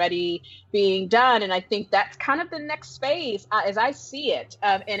already being done? And I think that's kind of the next phase, as I see it,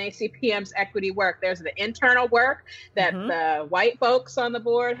 of NACPM's equity work. There's the internal work that mm-hmm. the white folks on the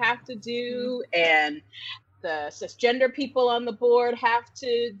board have to do, mm-hmm. and the cisgender people on the board have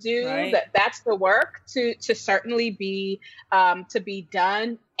to do. Right. That's the work to certainly be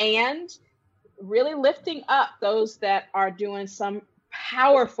done, and really lifting up those that are doing some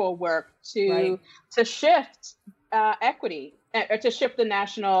powerful work to shift equity, or to shift the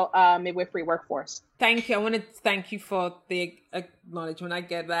national midwifery workforce. Thank you. I want to thank you for the acknowledgement. I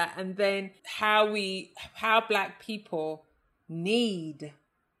get that. And then how Black people need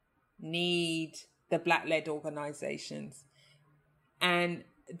the Black-led organizations, and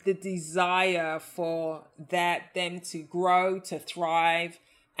the desire for them to grow, to thrive,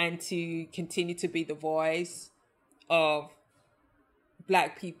 and to continue to be the voice of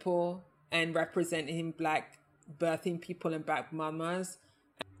Black people and representing Black birthing people and Black mamas.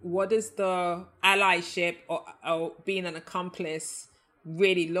 What does the allyship or being an accomplice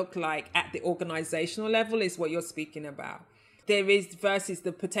really look like at the organizational level is what you're speaking about. There is versus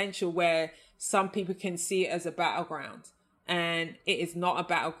the potential where some people can see it as a battleground, and it is not a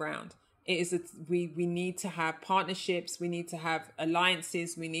battleground. It is we need to have partnerships. We need to have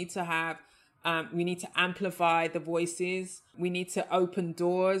alliances. We need to amplify the voices. We need to open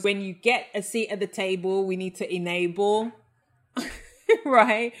doors. When you get a seat at the table, we need to enable,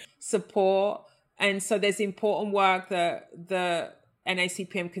 right? Support. And so there's important work that the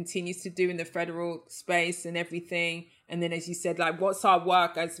NACPM continues to do in the federal space and everything. And then, as you said, like, what's our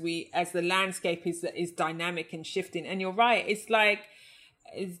work as the landscape is dynamic and shifting? And you're right. It's like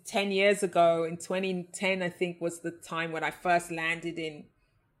 10 years ago, in 2010, I think, was the time when I first landed in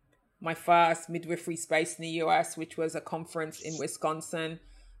my first midwifery space in the US, which was a conference in Wisconsin.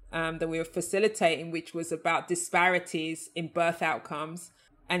 that we were facilitating, which was about disparities in birth outcomes.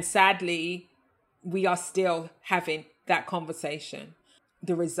 And sadly, we are still having that conversation.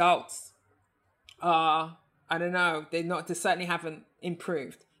 The results are, I don't know, they certainly haven't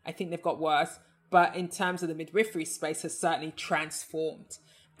improved. I think they've got worse. But in terms of the midwifery space, has certainly transformed,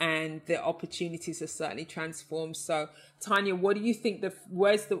 and the opportunities have certainly transformed. So, Tanya, what do you think?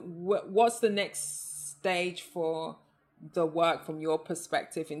 What's the next stage for the work from your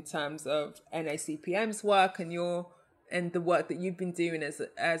perspective in terms of NACPM's work and the work that you've been doing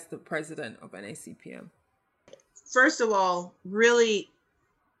as the president of NACPM? First of all, really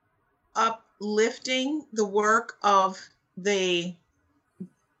uplifting the work of the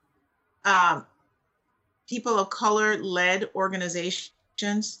people of color led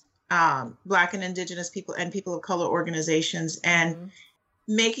organizations, Black and Indigenous people and people of color organizations, and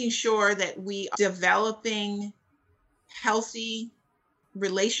making sure that we are developing healthy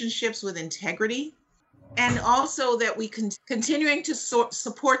relationships with integrity, and also that we continuing to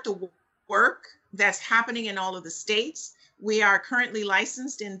support the work that's happening in all of the states. We are currently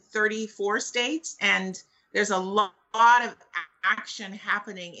licensed in 34 states, and there's a lot of action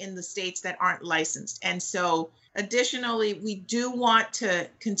happening in the states that aren't licensed. And so additionally, we do want to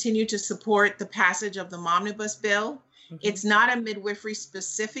continue to support the passage of the Momnibus bill. It's not a midwifery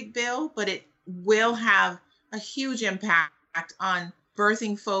specific bill, but it will have a huge impact on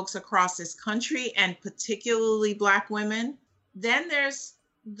birthing folks across this country, and particularly Black women. Then there's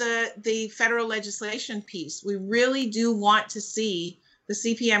the federal legislation piece. We really do want to see the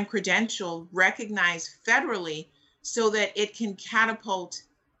CPM credential recognized federally so that it can catapult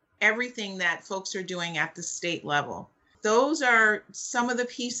everything that folks are doing at the state level. Those are some of the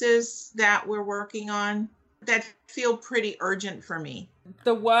pieces that we're working on that feel pretty urgent for me.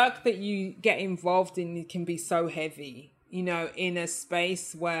 The work that you get involved in can be so heavy, in a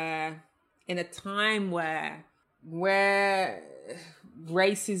space in a time where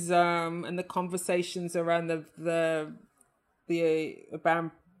racism and the conversations around the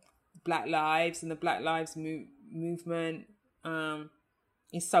about Black lives and the Black Lives movement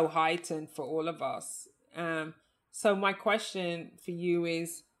is so heightened for all of us. So my question for you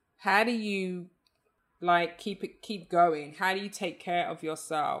is, how do you keep going? How do you take care of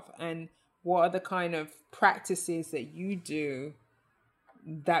yourself? And what are the kind of practices that you do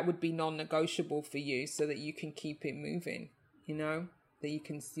that would be non-negotiable for you so that you can keep it moving, that you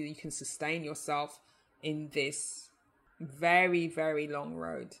can sustain yourself in this very, very long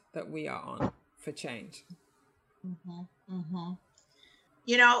road that we are on for change?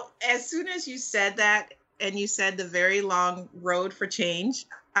 As soon as you said that, and you said the very long road for change,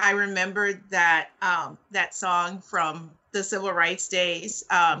 I remembered that that song from the civil rights days,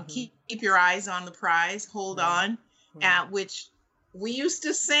 keep your eyes on the prize, hold on, which we used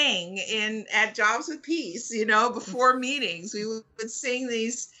to sing at Jobs with Peace, before meetings. We would sing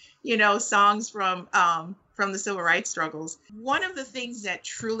these, songs from the civil rights struggles. One of the things that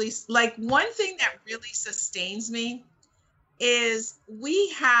one thing that really sustains me is we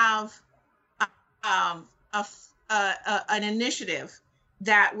have an initiative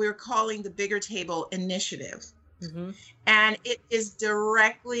that we're calling the Bigger Table Initiative. And it is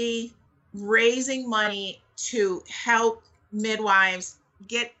directly raising money to help midwives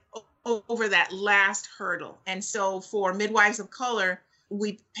get over that last hurdle. And so for midwives of color,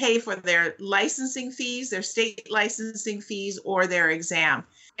 we pay for their licensing fees, their state licensing fees, or their exam.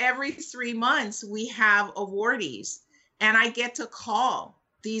 Every 3 months, we have awardees, and I get to call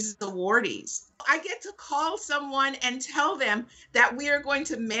these awardees. I get to call someone and tell them that we are going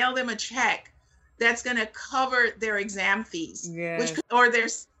to mail them a check that's going to cover their exam fees, or their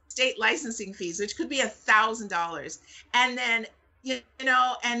state licensing fees, which could be $1,000. And then,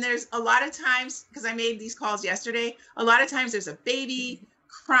 and there's a lot of times, because I made these calls yesterday, a lot of times there's a baby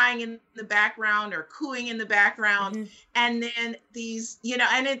crying in the background or cooing in the background. And then these,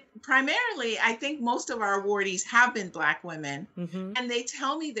 and it primarily, I think most of our awardees have been Black women, and they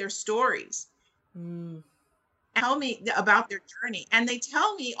tell me their stories. Tell me about their journey, and they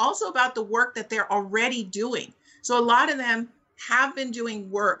tell me also about the work that they're already doing. So a lot of them have been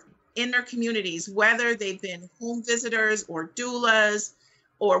doing work in their communities, whether they've been home visitors or doulas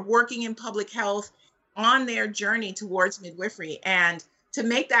or working in public health on their journey towards midwifery. And to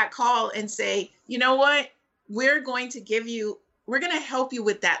make that call and say, you know what, we're going to help you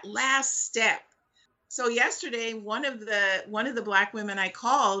with that last step. So yesterday, one of the Black women I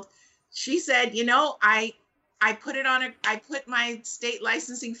called, she said, I put my state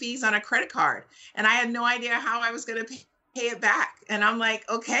licensing fees on a credit card, and I had no idea how I was going to pay it back. And I'm like,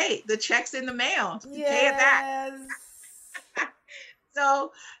 okay, the check's in the mail. Pay it back.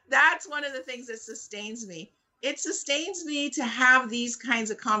 So that's one of the things that sustains me. It sustains me to have these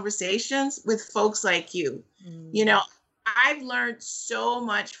kinds of conversations with folks like you. You know, I've learned so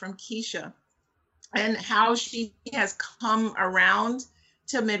much from Keisha and how she has come around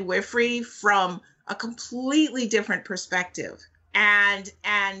to midwifery from a completely different perspective. And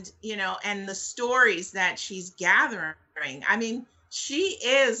you know, and the stories that she's gathering. I mean, she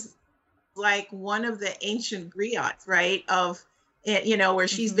is like one of the ancient griots, right? Of it, you know, where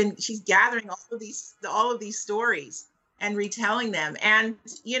she's gathering all of these stories and retelling them, and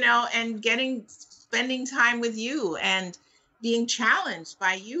you know, and spending time with you and being challenged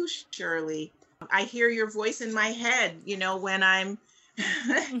by you, Shirley. I hear your voice in my head, you know, when I'm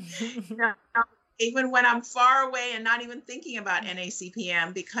you know, even when I'm far away and not even thinking about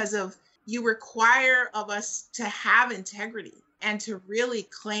NACPM, because of you require of us to have integrity and to really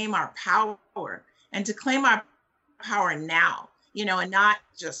claim our power and to claim our power now, you know, and not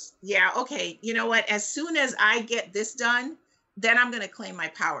just, yeah, okay, you know what, as soon as I get this done, then I'm going to claim my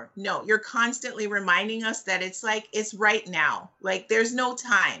power. No, you're constantly reminding us that it's like, it's right now. Like there's no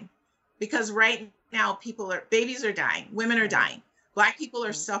time, because right now babies are dying, women are dying. Black people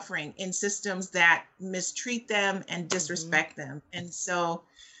are suffering in systems that mistreat them and disrespect them. And so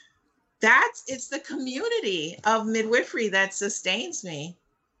it's the community of midwifery that sustains me.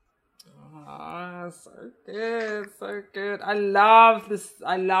 Oh, so good, so good. I love this.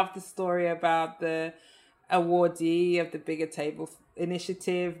 I love the story about the awardee of the Bigger Table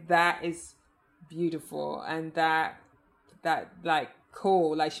initiative. That is beautiful, and that like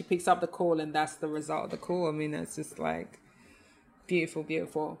call, like she picks up the call, and that's the result of the call. I mean, that's just like beautiful,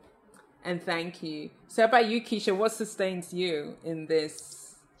 beautiful. And thank you. So, about you, Keisha, what sustains you in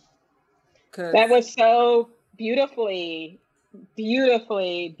this? That was so beautifully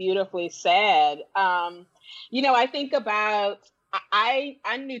said. You know, I think about, I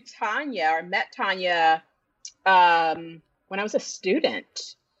knew Tanya, or met Tanya when I was a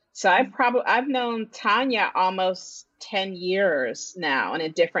student. So I've known Tanya almost 10 years now, and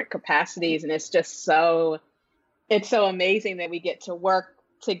in different capacities. And it's just it's so amazing that we get to work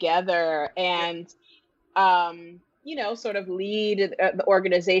together and, you know, sort of lead the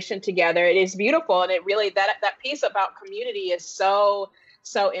organization together. It is beautiful. And it really, that piece about community is so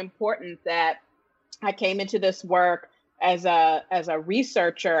important, that I came into this work as a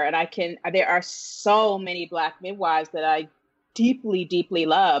researcher, and there are so many Black midwives that I deeply, deeply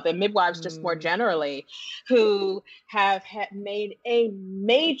love, and midwives just more generally, who have made a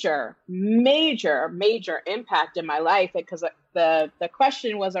major, major, major impact in my life. Because the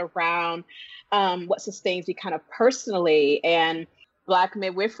question was around what sustains me kind of personally, and Black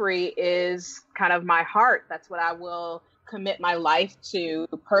midwifery is kind of my heart. That's what I will commit my life to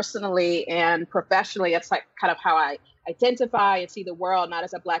personally and professionally. That's like kind of how I identify and see the world, not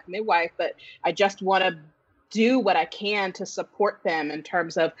as a Black midwife, but I just want to do what I can to support them in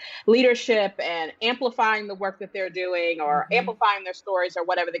terms of leadership and amplifying the work that they're doing, or amplifying their stories, or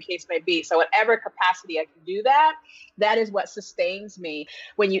whatever the case may be. So whatever capacity I can do that is what sustains me.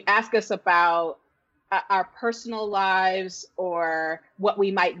 When you ask us about our personal lives or what we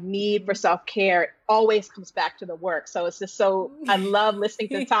might need for self-care, it always comes back to the work. So it's just I love listening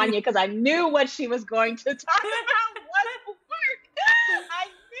to Tanya, because I knew what she was going to talk about was work.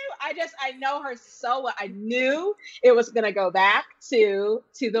 I know her so well. I knew it was going to go back to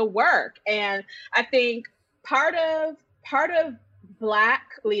the work. And I think part of Black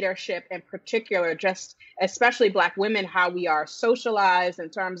leadership in particular, just especially Black women, how we are socialized in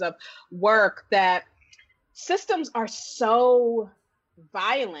terms of work, that systems are so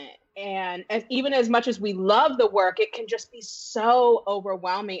violent. And even as much as we love the work, it can just be so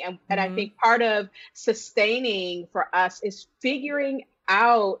overwhelming. And I think part of sustaining for us is figuring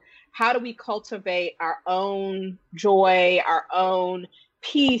out, how do we cultivate our own joy, our own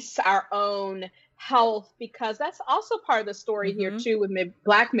peace, our own health? Because that's also part of the story here too, with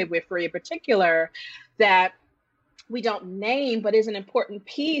Black midwifery in particular, that we don't name, but is an important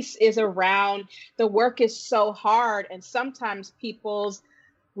piece, is around the work is so hard, and sometimes people's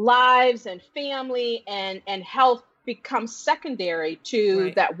lives and family and health become secondary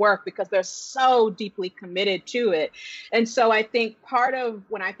to that work, because they're so deeply committed to it. And so I think part of,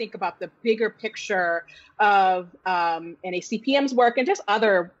 when I think about the bigger picture of NACPM's work and just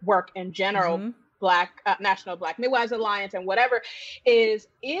other work in general, National Black Midwives Alliance and whatever, is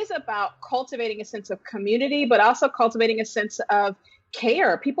about cultivating a sense of community, but also cultivating a sense of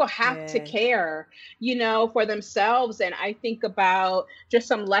care. People have to care, you know, for themselves. And I think about just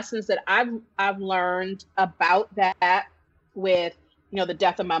some lessons that I've learned about that with the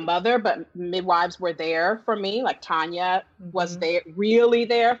death of my mother, but midwives were there for me. Like Tanya was there, really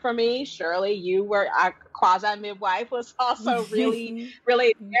there for me. Shirley, you were a quasi midwife, was also really,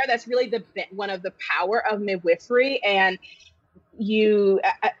 really there. That's really one of the power of midwifery. And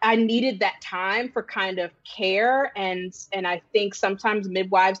I needed that time for kind of care. And I think sometimes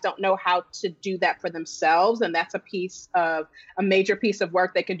midwives don't know how to do that for themselves. And that's a major piece of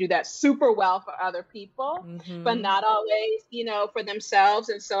work. They can do that super well for other people, but not always, for themselves.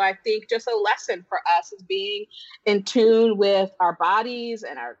 And so I think just a lesson for us is being in tune with our bodies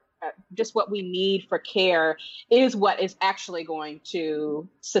and our just what we need for care is what is actually going to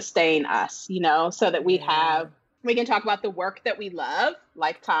sustain us, so that we can talk about the work that we love,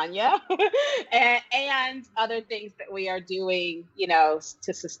 like Tanya, and other things that we are doing,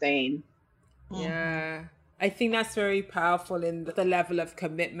 to sustain. Yeah. I think that's very powerful in the level of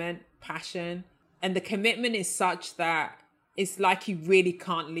commitment, passion. And the commitment is such that it's like you really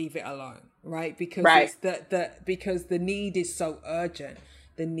can't leave it alone, right? Because it's because the need is so urgent.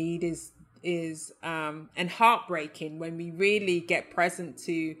 The need is and heartbreaking when we really get present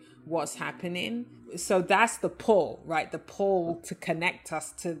to what's happening. So that's the pull, right? The pull to connect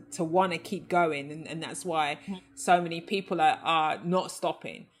us to want to keep going. And that's why so many people are not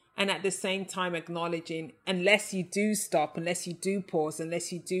stopping. And at the same time, acknowledging, unless you do stop, unless you do pause,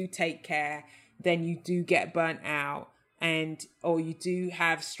 unless you do take care, then you do get burnt out or you do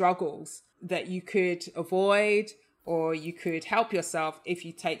have struggles that you could avoid, or you could help yourself if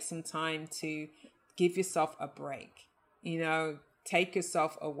you take some time to give yourself a break, take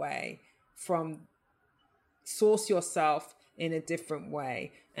yourself away from, source yourself in a different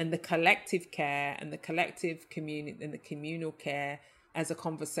way. And the collective care and the collective community and the communal care as a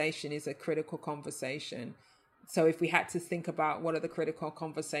conversation is a critical conversation. So if we had to think about what are the critical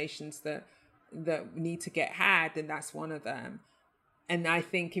conversations that need to get had, then that's one of them. And I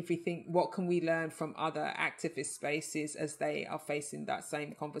think if we think, what can we learn from other activist spaces as they are facing that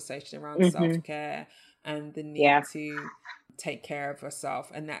same conversation around self-care and the need to take care of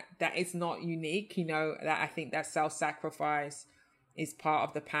yourself, and that is not unique, that I think that self-sacrifice is part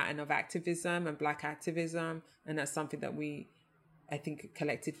of the pattern of activism and Black activism, and that's something that I think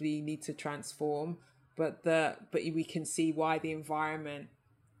collectively need to transform. But we can see why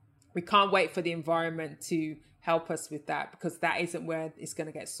we can't wait for the environment to help us with that, because that isn't where it's going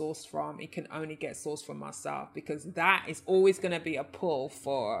to get sourced from. It can only get sourced from ourselves, because that is always going to be a pull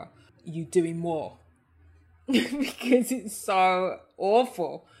for you doing more. Because it's so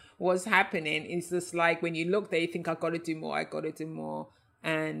awful what's happening. It's just like when you look there, you think, I got to do more.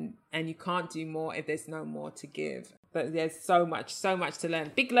 And you can't do more if there's no more to give. But there's so much to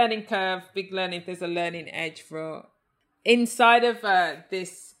learn. Big learning curve, there's a learning edge for inside of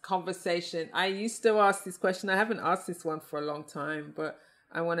this conversation. I used to ask this question. I haven't asked this one for a long time, but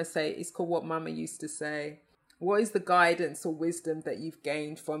I want to say it's called What Mama Used to Say. What is the guidance or wisdom that you've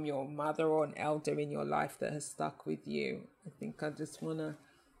gained from your mother or an elder in your life that has stuck with you? I think I just want to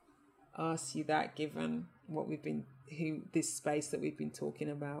ask you that, given this space that we've been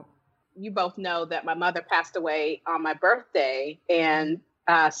talking about. You both know that my mother passed away on my birthday, and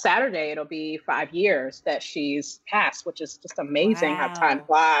Saturday it'll be 5 years that she's passed, which is just amazing how time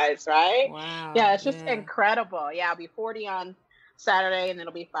flies, right? Wow. Yeah, it's just incredible. Yeah, I'll be 40 on Saturday, and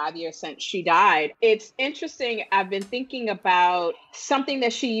it'll be 5 years since she died. It's interesting. I've been thinking about something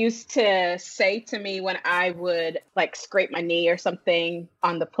that she used to say to me when I would scrape my knee or something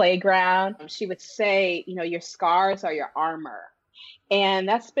on the playground. She would say, your scars are your armor. And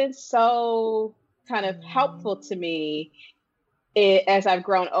that's been so kind of helpful to me as I've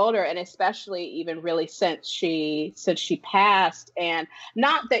grown older, and especially even really since she passed. And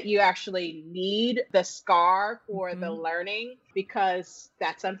not that you actually need the scar for the learning, because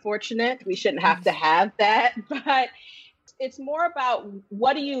that's unfortunate. We shouldn't have to have that. But it's more about,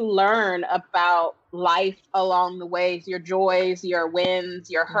 what do you learn about life along the ways, your joys, your wins,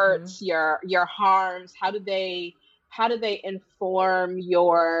 your hurts, your harms? How do they inform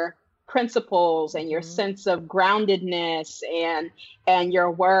your principles and your sense of groundedness and your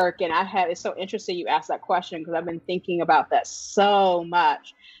work? And it's so interesting you asked that question, because I've been thinking about that so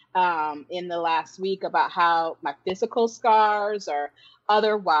much in the last week, about how my physical scars or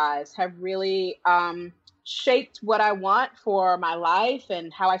otherwise have really shaped what I want for my life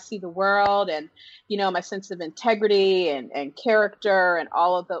and how I see the world, and my sense of integrity and character, and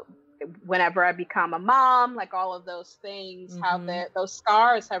all of whenever I become a mom, all of those things, how those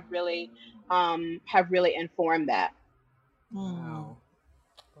scars have really informed that. Wow.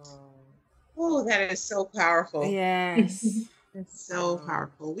 Oh, that is so powerful. Yes. It's so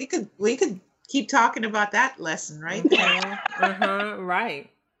powerful. We could keep talking about that lesson right there. Right.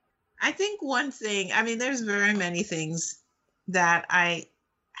 I think one thing, I mean, there's very many things that I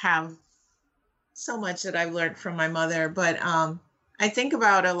have so much that I've learned from my mother, but I think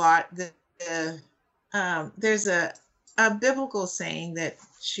about a lot there's a biblical saying that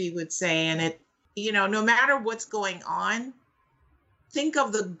she would say, and it, you know, no matter what's going on, think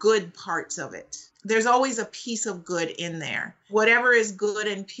of the good parts of it. There's always a piece of good in there. Whatever is good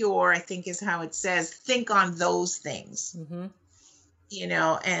and pure, I think is how it says, think on those things, you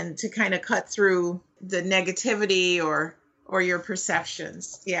know, and to kind of cut through the negativity or your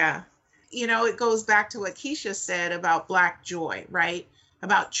perceptions. Yeah. You know, it goes back to what Keisha said about Black joy, right?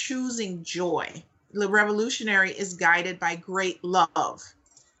 About choosing joy. The revolutionary is guided by great love,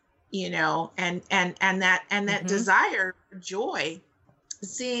 you know, and that desire for joy,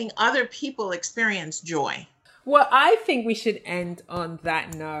 seeing other people experience joy. Well, I think we should end on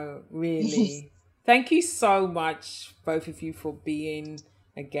that note, really. Thank you so much, both of you, for being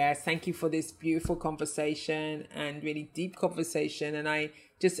a guest. Thank you for this beautiful conversation and really deep conversation. And I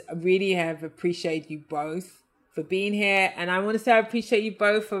just really have appreciated you both for being here. And I want to say I appreciate you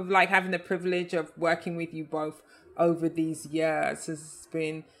both for like having the privilege of working with you both over these years. It's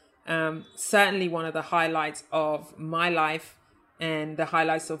been certainly one of the highlights of my life and the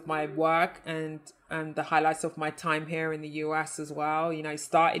highlights of my work and the highlights of my time here in the US as well. You know, it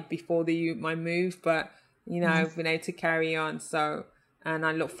started before my move, but, you know, I've been able to carry on. So, and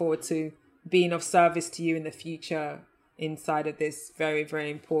I look forward to being of service to you in the future inside of this very,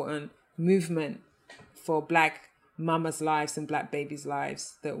 very important movement for Black mamas' lives and Black babies'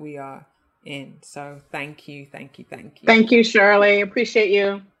 lives that we are in. So thank you. Thank you, Shirley. Appreciate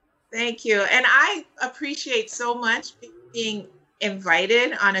you. Thank you. And I appreciate so much being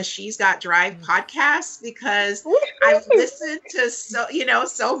invited on a She's Got Drive podcast, because I've listened to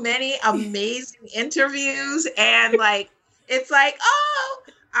so many amazing interviews, and like, it's like, oh,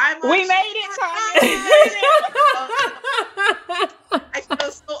 we made it, Tanya. I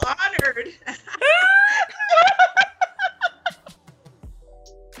feel so honored.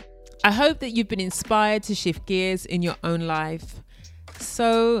 I hope that you've been inspired to shift gears in your own life.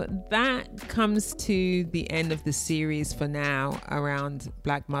 So that comes to the end of the series for now around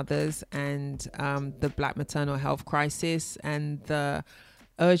Black mothers and the Black maternal health crisis and the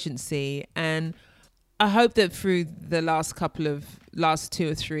urgency. And I hope that through the last 2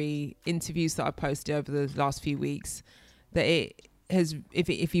 or 3 interviews that I posted over the last few weeks, that it has,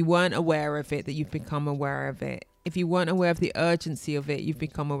 if you weren't aware of it, that you've become aware of it. If you weren't aware of the urgency of it, you've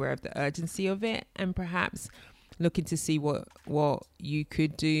become aware of the urgency of it, and perhaps looking to see what you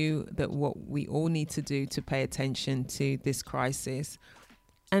could do, that what we all need to do to pay attention to this crisis.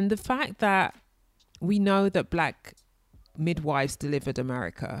 And the fact that we know that Black midwives delivered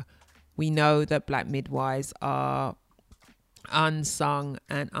America. We know that Black midwives are unsung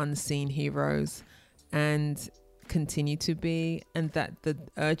and unseen heroes and continue to be, and that the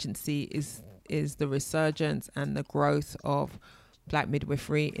urgency is the resurgence and the growth of Black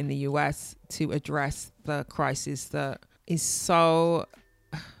midwifery in the US to address the crisis that is so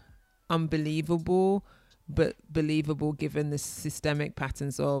unbelievable, but believable given the systemic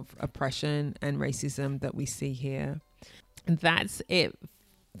patterns of oppression and racism that we see here. And that's it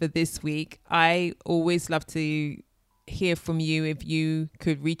for this week. I always love to hear from you. If you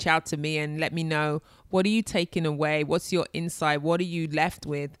could reach out to me and let me know, what are you taking away? What's your insight? What are you left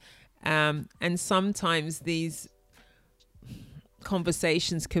with? And sometimes these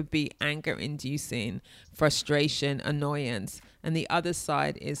conversations could be anger inducing, frustration, annoyance. And the other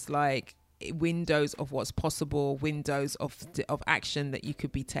side is like windows of what's possible, windows of action that you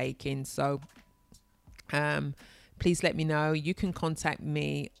could be taking. So please let me know. You can contact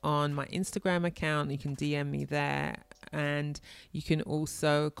me on my Instagram account. You can DM me there. And you can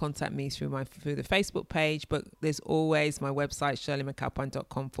also contact me through the Facebook page, but there's always my website,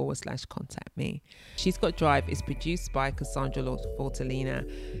 shirleymcalpine.com/contact me. She's Got Drive is produced by Cassandra Fortalina.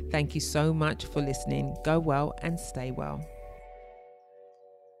 Thank you so much for listening. Go well and stay well.